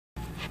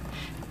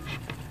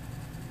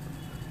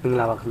မင်္ဂ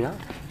လာပါခင်ဗျာ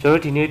ကျွန်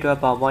တော်ဒီနေ့အတွက်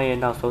PowerPoint ရဲ့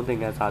နောက်ဆုံးသင်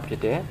ခန်းစာဖြ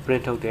စ်တဲ့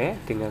print ထုတ်တဲ့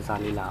သင်ခန်းစာ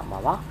လေးလာမှာ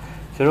ပါ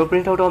ကျွန်တော်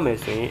print ထုတ်တော့မယ်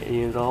ဆိုရင်အရ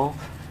င်ဆုံး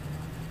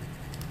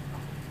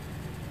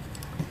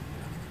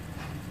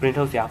print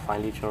ထုတ်စရာ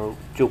file လေးကျွန်တော်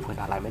ကြိုဖွင့်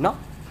ထားလိုက်မယ်နော်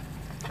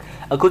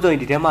အခုဆိုရင်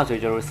ဒီထဲမှာဆိုရ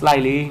င်ကျွန်တော်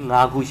slide လေး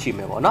5ခုရှိမ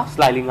ယ်ပေါ့နော်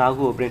slide လေး5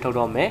ခုကို print ထုတ်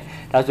တော့မယ်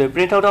ဒါဆိုရင်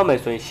print ထုတ်တော့မယ်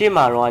ဆိုရင်ရှေ့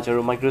မှာတော့ကျွန်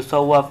တော်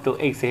Microsoft Word တို့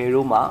Excel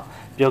တို့မှာ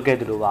ပြောခဲ့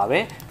သလိုပါပဲ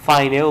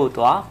file တွေကို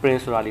သွား print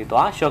ဆိုတာလေး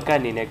သွား shortcut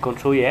အနေနဲ့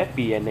control ရဲ့ P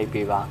ရဲ့နှိပ်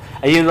ပေးပါ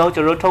အရင်ဆုံး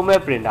ကျွန်တော်ထုံးမဲ့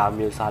printer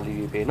မျိုးစားလေး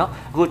တွေပဲเนาะ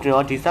အခုကျွန်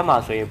တော်ဒီဆက်မှာ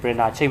ဆိုရင်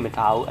printer ချိတ်မ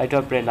ထားဘူးအဲ့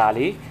တော့ printer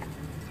လေး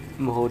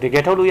ဟိုတက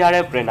ယ်ထုတ်လို့ရ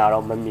တဲ့ printer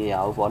တော့မမြင်ရ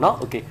ဘူးပေါ့เนาะ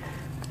okay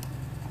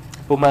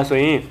ပုံမှန်ဆို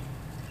ရင်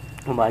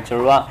ဟိုမှာကျွန်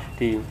တော်က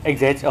ဒီ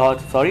exact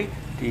sorry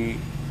ဒီ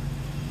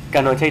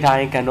Canon ချိတ်ထား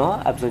ရင် Canon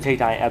Epson ချိတ်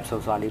ထားရင် Epson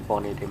ဆိုတာလေး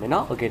ပေါ်နေတယ်မယ်เนา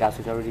ะ okay ဒါ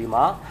ဆိုကျွန်တော်ဒီ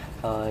မှာ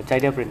ကြို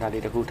က်တဲ့ printer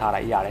လေးတစ်ခုထား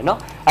လိုက်ရတယ်เนาะ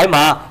အဲ့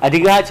မှာအဓိ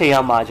ကအချိန်ရ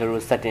မှာကျွန်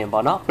တော် setting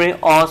ပေါ့เนาะ print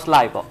all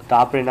slide ပေါ့ဒါ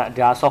printer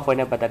ဒါ software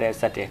နဲ့ပတ်သက်တဲ့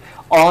setting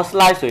all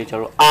slide ဆိုရင်ကျွ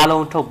န်တော်အား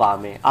လုံးထုတ်ပါ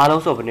မယ်အား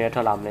လုံးဆိုဘယ်နည်းထွ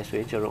က်လာမလဲဆို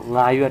ရင်ကျွန်တော်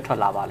9ရွက်ထွက်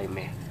လာပါလိမ့်မ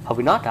ယ်ဟုတ်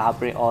ပြီเนาะဒါ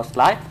print all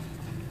slide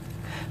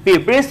ပြီး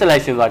print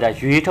selection ဆိုတာ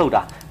ရွေးထုတ်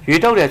တာ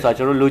ရွေးထုတ်တယ်ဆိုတာ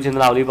ကျွန်တော်လိုချင်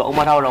တဲ့လောက်လေးပေါ့ဥပ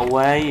မာထားတော့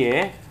1ရ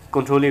ယ်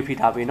control လေးဖိ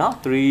ထားပြီเนาะ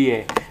3ရ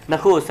ယ်နှ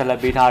စ်ခုကို select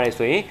ပေးထားရဲ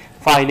ဆိုရင်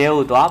file ထဲ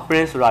ကိုသွား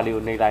print ဆိုတာလေး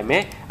ကိုနှိပ်လိုက်မ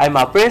ယ်အဲ့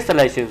မှာ print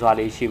selection ဆိုတာ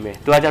လေးရှိမယ်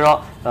သူကကျတော့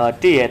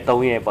1ရယ်3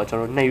ရယ်ပေါ့ကျွန်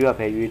တော်2ရွက်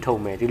ပဲရွေးထု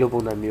တ်မယ်ဒီလို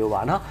ပုံစံမျိုး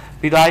ပါเนาะ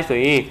ပြီးသွားပြီဆို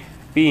ရင်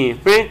ပြီးရင်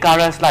print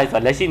current slide ဆို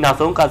တာလက်ရှိနောက်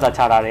ဆုံး cursor ချ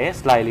ထားတဲ့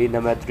slide လေး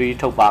number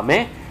 3ထုတ်ပါမ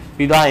ယ်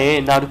ပြီးသွားရင်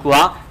နောက်တစ်ခုက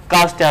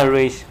custom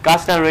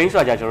range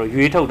ဆိုတာကျွန်တော်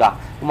ရွေးထုတ်တာ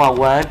ဥပမာ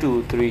1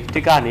 2 3တ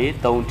စ်ကနေ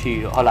3ထိ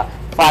ဟုတ်လား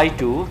5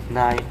 to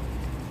 9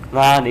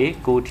 9နေ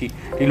9ထိ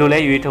ဒီလိုလဲ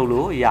ရွေးထုတ်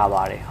လို့ရ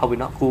ပါတယ်ဟုတ်ပြီ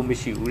เนาะ9မ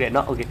ရှိဘူးတဲ့เน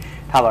าะ okay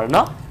ထားပါတော့เน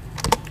าะ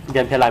ပြ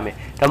န်ဖြတ်လိုက်မယ်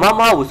ဓမ္မမ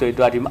ဟုတ်ဘူးဆိုရင်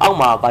သူကဒီအောက်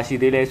မှာပါရှိ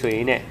သေးလဲဆိုရ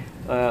င်ね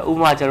ဥပ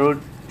မာကျွန်တော်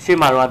ရှေ့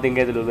မှာတော့သင်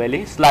ခဲ့သလိုပဲလေ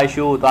slide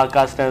show ကိုသွား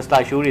custom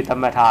slide show တွေသတ်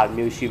မှတ်ထားတာ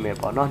မျိုးရှိမယ်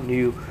ပေါ့เนาะ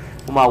new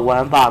ဥပမာ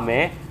1ပါမ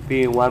ယ်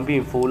ပြီးရင်1ပြီး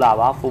ရင်4လာ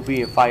ပါ4ပြီး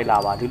ရင်5လာ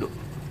ပါဒီလို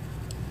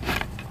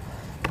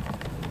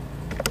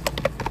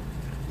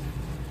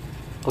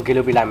okay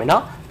လုပ်ပြလိုက်မယ်เนา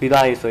ะပြီး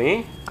သွားပြီဆိုရင်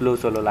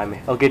close လုပ်လိုက်မ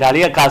ယ် okay ဒါ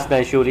လေးက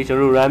custom show လေးကျွန်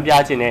တော် run ပြ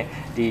ချင်တဲ့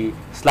ဒီ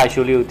slide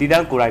show လေးကိုတည်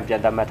တံ့ကိုယ်တိုင်ပြ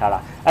န်သတ်မှတ်ထားတာ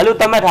အဲ့လို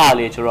သတ်မှတ်ထားတာ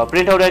လေကျွန်တော်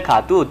print ထုတ်တဲ့အခါ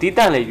သူ့ကိုတည်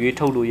တံ့လေးရွေး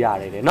ထုတ်လို့ရ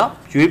တယ်လေเนาะ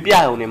ရွေးပြ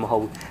ရုံနဲ့မဟု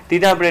တ်ဘူးတ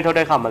ည်တံ့ print ထုတ်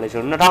တဲ့အခါမှာလေကျွ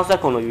န်တော်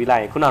2019လို့ရွေးလို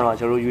က်ရင်ခုနကတော့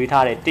ကျွန်တော်ရွေး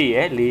ထားတဲ့1ရ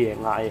ယ်4ရယ်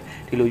5ရယ်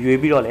ဒီလိုရွေး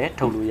ပြီးတော့လည်း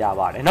ထုတ်လို့ရ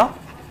ပါတယ်เนาะ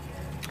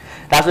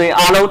ဒါဆိုရင်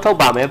အားလုံးထုတ်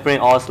ပါမယ်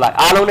print all slide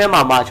အားလုံးထဲ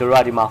မှာမှကျွန်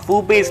တော်ကဒီမှာ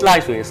full page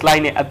slide ဆိုရင်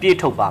slide နဲ့အပြည့်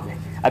ထုတ်ပါမယ်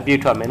အပြည့်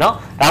ထွက်မယ်เนาะ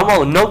ဒါမှမ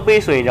ဟုတ် note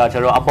page ဆိုရင်ကျွန်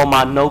တော်အပေါ်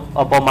မှာ note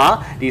အပေါ်မှာ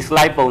ဒီ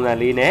slide ပုံစံ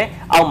လေးနဲ့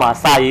အောက်မှာ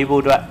စာရေး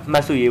ဖို့အတွက်မှ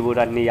တ်စုရေးဖို့အ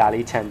တွက်နေရာ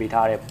လေးခြံပေး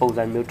ထားတဲ့ပုံ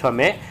စံမျိုးထွက်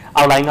မယ်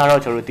အောက်လိုင်းက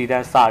တော့ကျွန်တော်တည်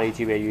တံ့စာရေး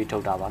ကြီးပဲရွေးထု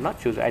တ်တာပါเนาะ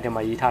ကျိုးဆိုအဲ့ဒီ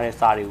မှာရေးထားတဲ့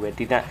စာတွေပဲတ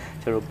ည်တံ့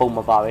ကျွန်တော်ပုံမ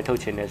ပါပဲထုတ်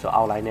ချင်တယ်ဆို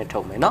အောက်လိုင်းနဲ့ထု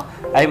တ်မယ်เนาะ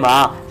အဲ့မှာ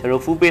ကျွန်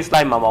တော် full page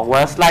slide မှာ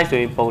1 slide ဆို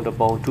ရင်ပုံတစ်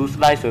ပုံ2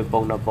 slide ဆိုရင်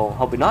ပုံတစ်ပုံ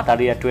ဟုတ်ပြီเนาะဒါ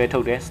တွေကတွဲထု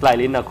တ်တယ် slide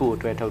လေးနှစ်ခုကို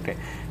တွဲထုတ်တယ်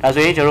ဒါ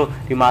ဆိုရင်ကျွန်တော်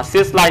ဒီမှာ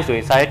6 slide ဆိုရ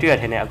င်စာရေးတစ်ရက်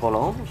ထဲနဲ့အကုန်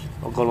လုံး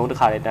တစ်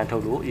ခါတည်းတန်းထု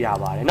တ်လို့ရ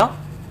ပါတယ်เนาะ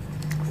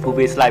full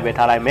page slide ပဲ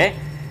ထားလိုက်မယ်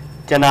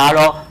ကျွန်တော်က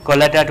တော့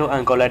collected to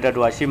uncollected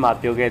တို့ကရှေ့မှာ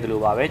ပြောခဲ့သလို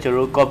ပါပဲကျွန်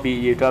တော်တို့ copy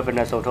ရေးအတွက်ဘယ်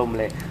နှစုံထုတ်မ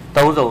လဲ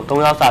3စုံ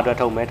3ရောက်စာအတွက်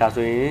ထုတ်မယ်ဒါ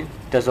ဆိုရင်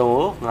တစ်စုံ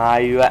ကို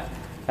9ရွက်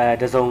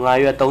တစ်စုံ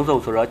9ရွက်3စုံ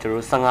ဆိုတော့ကျွန်တော်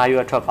တို့15ရွ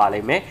က်ထွက်ပါလိ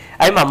မ့်မယ်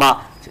အဲ့မှာမှ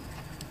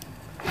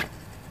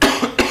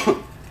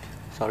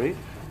sorry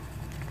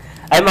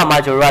အဲ့မှာမှ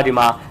ကျွန်တော်တို့ကဒီ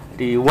မှာ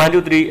ဒီ1 2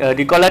 3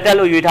ဒီ collected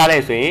လို့ရွေးထားတ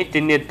ယ်ဆိုရင်1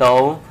 2 3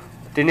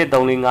 1 2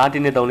 3 5 1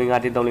 2 3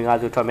 5 1 3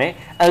 5ဆိုထွက်မယ်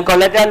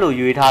uncollected လို့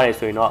ရွေးထားတယ်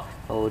ဆိုရင်တော့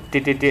ဟို1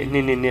 1 1 2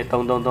 2 2 3 3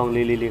 3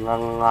 4 4 4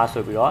 5 5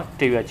ဆိုပြီးတော့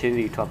တစ်ရွက်ချင်း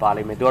စီထွက်ပါ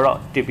လိမ့်မယ်သူကတော့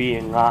တစ်ပြီးရ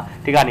င်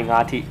5တစ်ကနေ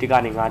5အထိတစ်က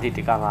နေ5အထိတ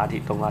စ်က5အထိ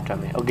3ကထွက်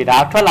မယ်โอเคဒါ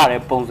ထွက်လာ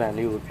တဲ့ပုံစံ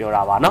လေးကိုပြော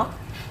တာပါเนาะ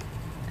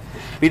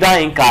ပြီးတော့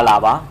ရင် color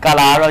ပါ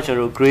color ကတော့ကျွန်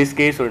တော် gray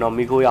scale ဆိုရင်တော့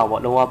မိခိုးရောင်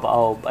ပေါ့လုံးဝ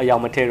အရော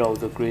င်မထည့်တော့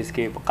ဘူးဆို gray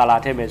scale color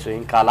ထည့်မယ်ဆိုရ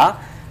င် color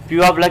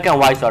pure black and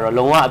white ဆိုတော့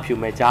လုံးဝအဖြူ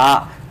မဲ့ကြာ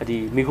ဒီ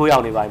မိခိုးရော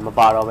င်တွေပါမ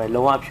ပါတော့ပဲ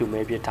လုံးဝအဖြူ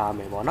မဲ့ပြစ်ထားမ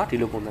ယ်ပေါ့เนาะဒီ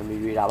လိုပုံစံ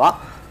မျိုးရွေးတာပါ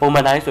ပုံမှ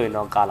န်တိုင်းဆိုရင်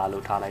တော့ color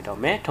လို့ထားလိုက်တော့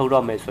မယ်ထုတ်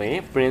တော့မယ်ဆိုရင်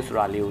print ဆို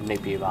တာလေးကိုနှိ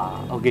ပ်ပေးပါ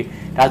okay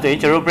ဒါဆိုရင်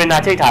ကျွန်တော် printer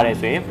ချိတ်ထားတယ်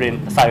ဆိုရင် print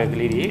စာရွက်က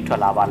လေးတွေထွ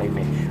က်လာပါလိမ့်မ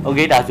ယ်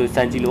okay ဒါဆိုစ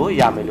မ်းကြည့်လို့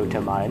ရမယ်လို့ထ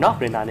င်ပါတယ်เนาะ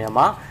printer နေရာ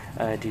မှာ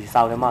ဒီစာ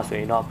အုပ်ထဲမှာဆို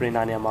ရင်တော့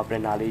printer နေရာမှာ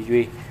printer လေး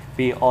ရွေး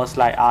ပြီး all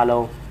slide အား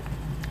လုံး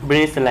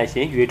print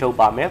selection ရွေးထုတ်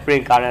ပါမယ်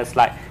print current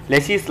slide လ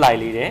က်ရှိ slide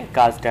လေးတဲ့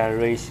custom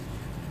range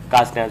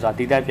custom ဆိုတာတ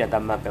ည်တံ့ပြန်သ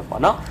တ်မှတ်ပဲ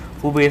ပေါ့เนาะ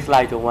full page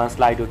slide တို့1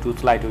 slide တို့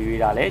2 slide တို့ရွေး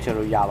တာလဲကျွန်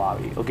တော်ရပါ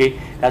ပြီ okay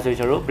ဒါဆို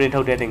ကျွန်တော် print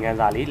ထုတ်တဲ့သင်ခန်း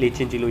စာလေးလေ့ကျ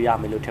င့်ကြည့်လို့ရ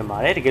မယ်လို့ထင်ပါ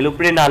တယ်တကယ်လို့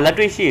printer လက်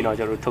တွေ့ရှိရင်တော့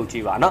ကျွန်တော်ထုတ်ကြ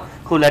ည့်ပါเนาะ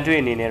ခုလက်တွေ့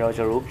အနေနဲ့တော့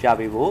ကျွန်တော်ပြ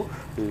ပေးဖို့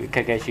အခ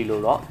က်အခဲရှိ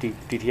လို့တော့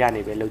ဒီထက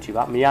နေပဲလုပ်ကြည့်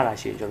ပါမရတာ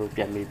ရှိရင်ကျွန်တော်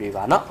ပြန်မေးပေး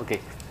ပါเนาะ okay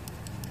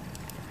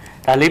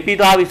ဒါလေးပြီး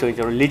သွားပြီဆိုရင်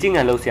ကျွန်တော်လေ့ကျင့်ခ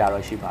န်းလုပ်ဆရာ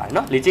တော့ရှိပါတယ်เน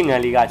าะလေ့ကျင့်ခ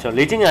န်းလေးကကျွန်တော်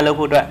လေ့ကျင့်ခန်းလုပ်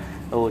ဖို့အတွက်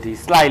ဟိုဒီ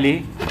slide လေး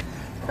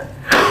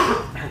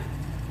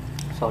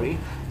sorry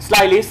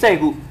slide လေး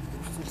10ခု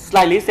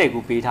slide လေး10ခု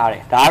ပေးထားတ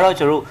ယ်ဒါကတော့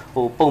ကျွန်တော်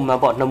ဟိုပုံမှန်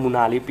ပေါ့နမူ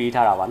နာလေးပေး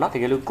ထားတာပါเนาะတ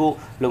ကယ်လို့ကို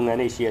လုပ်ငန်း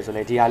တွေရှိရဆို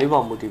လဲဒီဟာလေး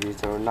ပေါ့ motivate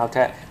ကျွန်တော်နောက်ထ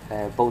ပ်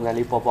ပုံစံ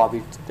လေးပေါ်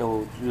ပြီးဟို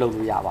လုပ်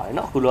လို့ရပါတယ်เ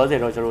นาะအခုလောဆယ်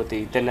တော့ကျွန်တော်ဒီ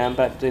တင်နန်းအ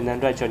တွက်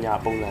ချွန်ညာ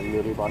ပုံစံ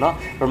မျိုးလေးပေါ့เนาะ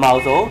ပထမ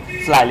ဆုံး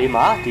slide လေး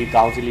မှာဒီ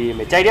ကောင်းစီလေး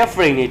မှာကြိုက်တဲ့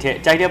frame တွေထည့်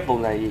ကြိုက်တဲ့ပုံ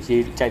စံရေး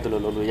ကြိုက်တယ်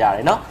လို့လုပ်လို့ရတ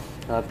ယ်เนาะ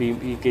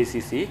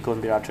PKCC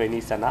Computer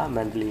Training Center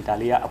Mentally ဒါ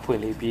လေးကအဖွင့်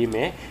လေးပြီးမ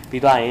ယ်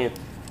ပြီးသွားရင်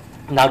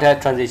နောက်ထပ်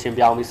transition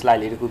ပြောင်းပြီး slide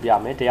လေးတစ်ခုပြ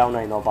မယ်တယောက်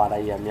နိုင်တော့ပါတို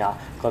င်းရများ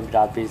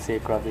computer basic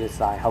graphic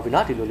design ဟုတ်ပြီเนา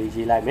ะဒီလိုလေး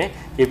ရေးလိုက်မယ်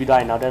ရေးပြီးသွား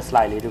ရင်နောက်ထပ်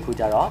slide လေးတစ်ခု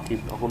ကြတော့ဒီ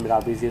computer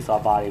basic ဆို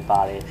တာပါ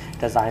တယ်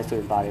design ဆို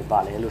ရင်ပါ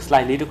တယ်လို့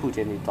slide လေးတစ်ခုချ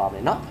င်းပြီးသွားမ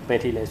ယ်เนาะဘယ်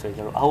ထိလဲဆိုရင်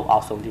ကျွန်တော်အဟုတ်အော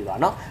င်ဆုံးထိပါ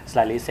เนาะ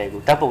slide လေး10ခု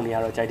ဓာတ်ပုံတွေက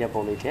တော့ကြိုက်တဲ့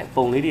ပုံလေးထည့်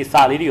ပုံလေးတွေ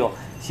စာလေးတွေရော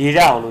ရေးရ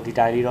အောင်လို့ဒီ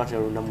တိုင်းလေးတော့ကျွ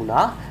န်တော်နမူ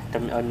နာ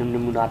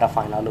တစ်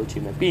file လောက်လုပ်ကြ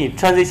ည့်မယ်ပြီးရင်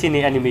transition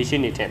တွေ animation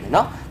တွေထည့်မယ်เน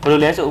าะဘယ်လို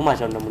လဲဆိုဥပမာ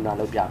ကျွန်တော်နမူနာ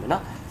လုပ်ပြမယ်เนา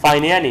ะfile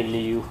တွေကနေ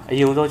new အ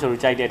ရင်ဆုံးကျွန်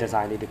တော်ကြိုက်တဲ့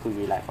design လေးတစ်ခု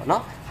ရေးလိုက်ပေါ့เนา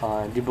ะ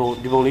ဒီ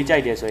ပုံလေးကြို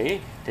က်တယ်ဆိုရင်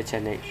တစ်ချ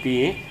က်နဲ့ပြီး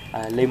ရင်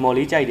လိမ်မော်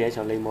လေးကြိုက်တယ်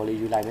ကျွန်တော်လိမ်မော်လေး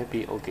ယူလိုက်မယ်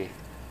ပြီး okay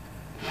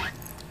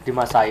ဒီ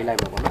မှာစာရေးလိုက်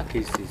မယ်ပေါ့နော်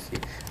KCC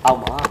အောက်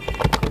မှာ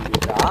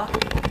computer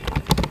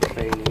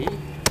training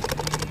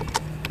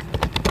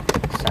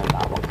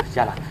center ပေါ့ရ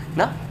လား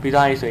နော်ပြီး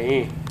သားရေးဆိုရ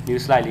င် new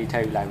slide လေးထ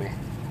ည့်ယူလိုက်မယ်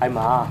အဲ့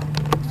မှာ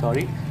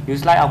sorry new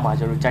slide အောက်မှာ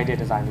ကျွန်တော်ကြိုက်တဲ့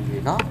design လေး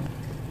ရေးနော်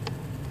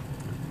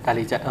ဒါ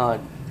လေး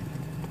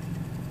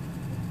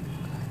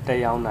တ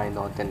ယောက်နိုင်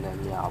တော့တင်တယ်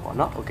များပေါ့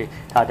နော် okay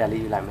ဒါတက်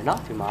လေးယူလိုက်မယ်နော်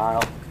ဒီမှာက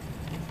တော့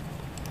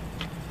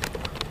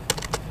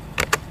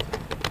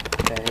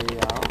တ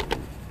ယောက်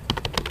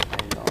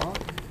နိုင်တော့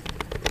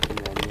တင်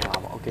တယ်များ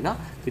ပေါ့ okay နော်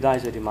ပြီးသား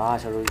ဆိုဒီမှာ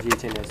ကျွန်တော်ရေး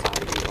ချင်တဲ့စာ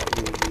လေးပေါ့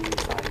ရေး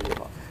စာလေး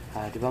ပေါ့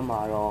ဒီဘက်မှာ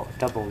တော့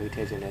ဓာတ်ပုံလေးထ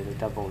ည့်ချင်တယ်ဆို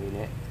ဓာတ်ပုံလေး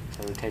နဲ့ကျွ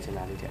န်တော်ထည့်ချင်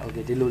တာလေးထည့်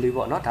okay ဒီလိုလေး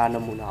ပေါ့နော်ဒါန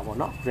မူနာပေါ့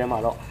နော်ဒီထဲမှာ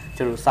တော့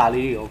ကျွန်တော်စာ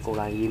လေးတွေကိုကိုယ်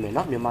တိုင်ရေးမယ်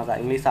နော်မြန်မာစာ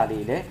အင်္ဂလိပ်စာ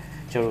လေးတွေလည်း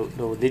ကျွန်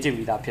တော်လေ့ကျင့်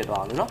ပြီးသားဖြစ်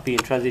သွားအောင်နော်ပြီးရ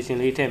င် transition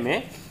လေးထည့်မယ်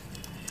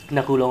နှ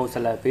စ်ခုလုံး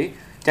select ပြီး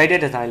ကြိုက်တဲ့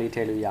design လေးထ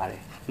ည့်လို့ရတယ်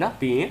နော်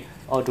ပြီးရင်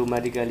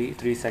automatically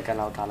 3 second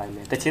လောက်ထားလိုက်မ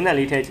ယ်တချင်းနဲ့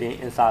လေးထည့်ချင်း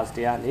insert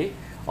တွေကနေ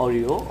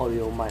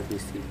audio my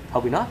pc ဟု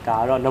တ်ပြီနော်ဒါ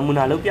ကတော့နမူ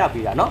နာလုပ်ပြ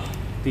ပေးတာနော်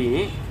ပြီးရ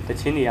င်တ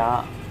ချင်းတွေက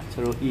ကျွ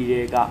န်တော် e တွေ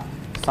က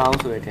sound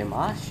ဆိုတဲ့အထဲ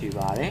မှာရှိ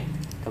ပါတယ်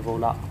တပုတ်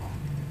လောက်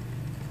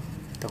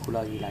တစ်ခု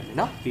လောက်ရေးလိုက်မယ်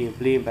နော်ပြီးရင်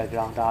play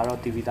background ဒါကတော့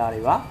TV သား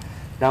တွေပါ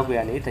နောက်ကွယ်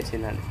ကနေတချ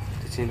င်းနဲ့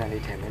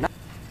လေးထည့်မယ်နော်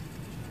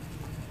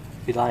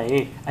ပြီးသွားရ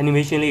င်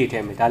animation လေးထ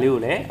ည့်မယ်ဒါလေးကို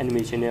လည်း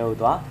animation တွေကို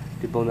သွား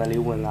ဒီပုံစံ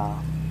လေးဝင်လာ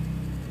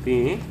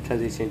ပြီးရင်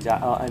transition ကြာ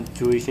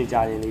duration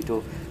ကြာရင်လေး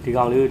တို့ဒီ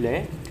ကောင်လေးကိုလ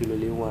ည်းဒီလို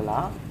လေးဝင်လာ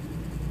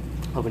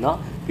ဟုတ်ပြီနော်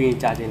ပြီးရင်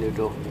ကြာခြင်းလေး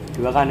တို့ဒီ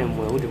ဘက်ကနေဝ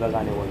င်ဦးဒီဘက်က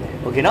နေဝင်မယ်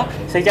โอเคနော်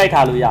စိတ်ကြိုက်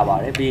ထားလို့ရပါ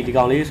တယ်ပြီးရင်ဒီ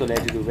ကောင်လေးဆိုလ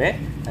ည်းဒီလိုပဲ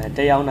တ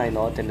က်ရောက်နိုင်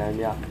တော့တင်တန်း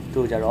မြ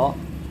တို့ကြတော့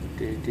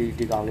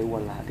ဒီကောင်လေးဝ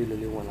င်လာဒီလို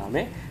လေးဝင်လာမ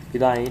ယ်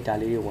ပြီးတော့ရင်ဒါ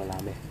လေးတွေဝင်လာ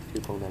မယ်ဒီ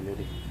ပုံစံမျိုး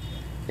လေး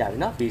ရပြီ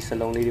နော်ပြီးစ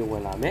လုံးလေးတွေဝ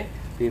င်လာမယ်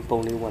ပြီးပုံ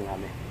လေးဝင်လာ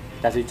မယ်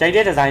ဒါဆိုကြိုက်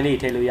တဲ့ design လေး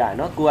ထည့်လို့ရတယ်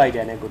နော်ကိုယ့်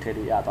idea နဲ့ကိုထည့်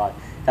လို့ရသွားတယ်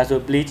ဒါဆို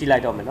play ကြည့်လို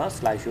က်တော့မယ်နော်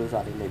slide show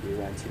ဆိုတာလေးနေပြီး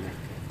ရကြည့်မယ်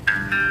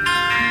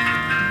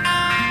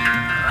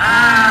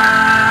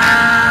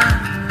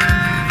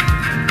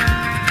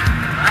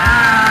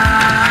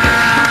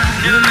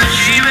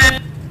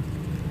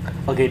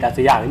โอเคဒါ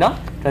ဆိုရပြီနော်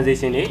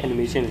transition လေး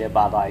animation တွေ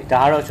ပါသွားပြီ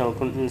ဒါကတော့ကျွန်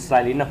တော်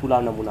slide လေးနှစ်ခုလော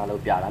က်နမူနာလု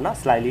ပ်ပြတာနော်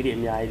slide လေးတွေ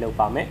အများကြီးလုပ်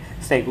ပါမယ်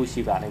10ခု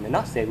ရှိပါလိမ့်မယ်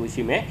နော်10ခု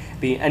ရှိမယ်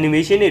ပြီး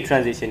animation တွေ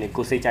transition တွေ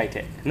ကိုစိတ်ကြိုက်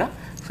တဲ့နော်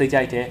စိတ်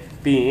ကြိုက်တဲ့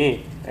ပြီးရင်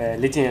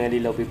လေ့ကျင့်ရေး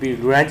လေးလုပ်ပြီး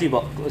run ကြည့်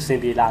ပေါ့အဆင်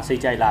ပြေလားစိ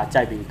တ်ကြိုက်လား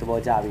ကြိုက်ပြီးသဘော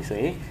ကျပြီဆို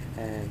ရင်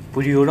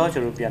ဗီဒီယိုတော့ကျွ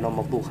န်တော်ပြန်တော့မ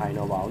ပို့ခိုင်း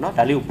တော့ပါဘူးเนาะ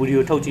ဒါလေးကိုဗီဒီ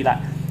ယိုထုတ်ကြည့်လိုက်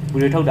ဗီ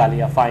ဒီယိုထုတ်တာ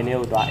လေးက file နဲ့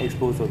ကိုသွား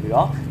export ဆိုပြီး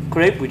တော့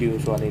create video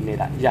ဆိုတာလေးနေ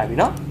လိုက်ရပြီ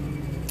เนาะ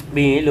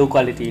ပြီးရင် low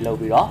quality လုပ်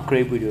ပြီးတော့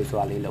create video ဆို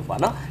တာလေးလုပ်ပါ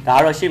เนาะဒါက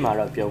တော့ရှေ့မှာ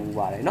တော့ပြောပြ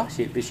ပါတယ်เนาะ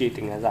ရှေ့တ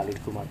င်ငန်းစာလေးတ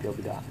စ်ခုမှပြော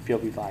ပြီးသွား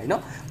ပြီเนา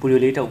ะဗီဒီယို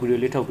လေးထုတ်ပြီး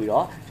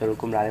တော့ကျွန်တော်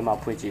ကွန်ပျူတာထဲမှာ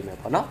ဖွင့်ကြည့်မယ်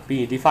ပေါ့เนาะပြီး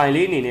ရင်ဒီ file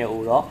လေးအနေနဲ့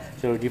ဟိုတော့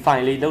ကျွန်တော်ဒီ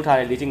file လေးလုပ်ထား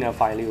တဲ့လေ့ကျင့်ခန်း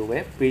file လေးကိုပဲ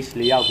page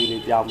layout ပြီး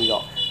လေးပြောင်းပြီး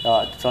တော့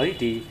sorry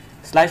ဒီ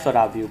slide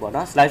sorter view ပေါ့เน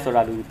าะ slide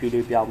sorter view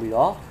လေးပြောင်းပြီး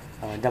တော့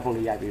ဓာတ်ပုံ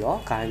လေးရိုက်ပြီးတော့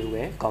guide လို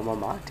ပဲ comment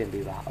မှာတင်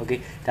ပေးပါ okay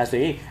ဒါဆို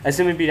ရင်အဆ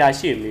င်ပြေတာ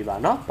ရှိပြီပါ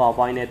เนาะ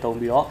PowerPoint နဲ့တုံး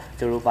ပြီးတော့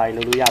ကျွန်တော်ပိုင်း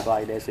လုပ်လို့ရသွား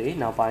ပြီလဲဆိုရင်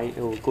နောက်ပိုင်း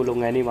ဟိုကိုလုပ်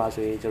ငန်းတွေမှာ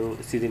ဆိုရင်ကျွန်တော်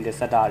စီစဉ်တဲ့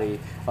setter တွေ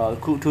အ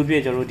ခုအထူးဖြ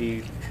င့်ကျွန်တော်ဒီ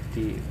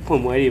ဖွ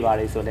င့်ပွဲတွေပါ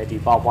တယ်ဆိုတော့ဒီ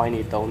PowerPoint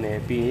တွေတုံးတယ်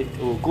ပြီး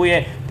ဟိုကိုယ့်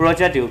ရဲ့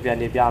project တွေကိုပြန်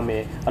တင်ပြမ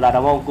ယ်ဟလာဒါ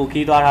မှမဟုတ်ကို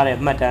ခီးသွားထားတဲ့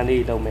မှတ်တမ်း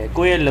လေးတွေတုံးမယ်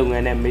ကိုယ့်ရဲ့လုပ်င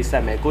န်းနဲ့မိတ်ဆ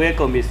က်မယ်ကိုယ့်ရဲ့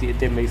community အ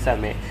တင်မိတ်ဆက်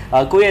မယ်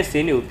ကိုယ့်ရဲ့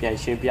scene တွေကိုပြန်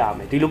ရှင်းပြမ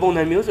ယ်ဒီလိုပုံ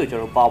စံမျိုးဆိုကျွ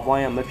န်တော်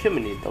PowerPoint ကမဖြစ်မ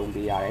နေတုံး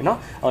ပေးရတယ်เนาะ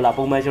ဟုတ်လား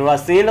ပုံမှန်ကျွန်တော်က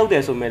scene လုပ်တ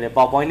ယ်ဆိုမှလည်း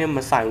PowerPoint နဲ့မ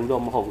ဆိုင်ဘူး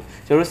တော့မဟုတ်ဘူး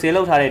ကျွန်တော် scene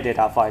လုပ်ထားတဲ့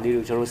data file လေး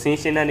ကိုကျွန်တော် scene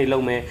ရှင်းတဲ့နေလု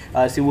ပ်မယ်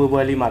စီဝေ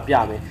ပွဲလေးမှာပြ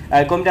မယ်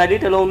ကွန်ပျူတာ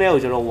လေးတစ်လုံးနဲ့ကို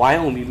ကျွန်တော်ဝိုင်း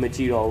အောင်ပြီးမကြ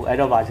ည့်တော့ဘူးအဲ့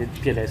တော့ဗာဖြ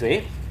စ်လဲဆိုရ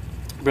င်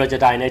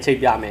project တိုင်းနဲ့ချိန်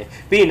ပြမယ်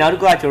ပြီးရင်နောက်တ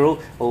စ်ခုကကျွန်တော်တို့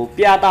ဟို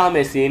ပြသမ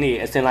ယ်စီးရင်နေ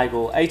အစင်လိုက်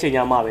ကိုအဲ့ချိန်ည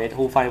မှာပဲ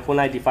ဟို file ဖွင့်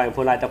လိုက်ဒီ file ဖွ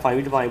င့်လိုက်တစ် file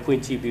ပြီးတစ် file ဖွင့်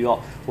ကြည့်ပြီးတော့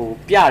ဟို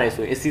ပြရတယ်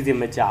ဆိုရင်အစီအစဉ်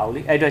မကြဘူး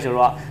လေအဲ့အတွက်ကျွန်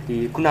တော်တို့ကဒီ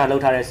ခုနလော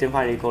က်ထားတဲ့ sim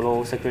file တွေအကုန်လုံး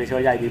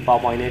screenshot ရိုက်ပြီး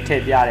PowerPoint နဲ့ထ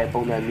ည့်ပြရတဲ့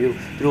ပုံစံမျိုး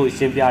သူတို့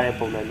ရှင်းပြတဲ့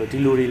ပုံစံမျိုးဒီ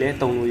လိုတွေလည်း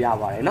သုံးလို့ရ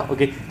ပါတယ်เนาะ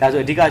okay ဒါ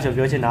ဆိုအဓိကကျွန်တော်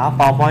ပြောချင်တာ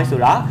PowerPoint ဆို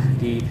တာ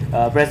ဒီ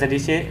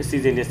presentation အစီ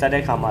အစဉ်တွေစ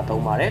တဲ့အခါမှာ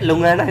သုံးပါတယ်လု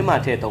ပ်ငန်းတိုင်းမှာ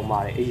ထည့်သုံးပါ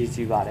တယ်အရေး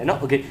ကြီးပါတယ်เนาะ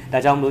okay ဒါ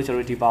ကြောင့်မလို့ကျွန်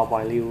တော်တို့ဒီ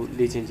PowerPoint လေးကို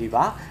လေ့ကျင့်ကြည့်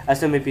ပါအ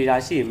ဆင်မပြေတာ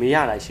ရှိရင်မရ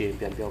တာရှိရင်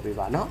ပြန်ပြောပေး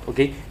ပါเนาะ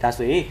okay ဒါ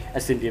ဆိုရင်အ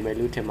ဆင်ပြေမယ်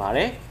လို့ထင်ပါတ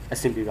ယ်အ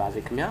ဆင်ပြေပါစေ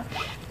ခင်ဗျာ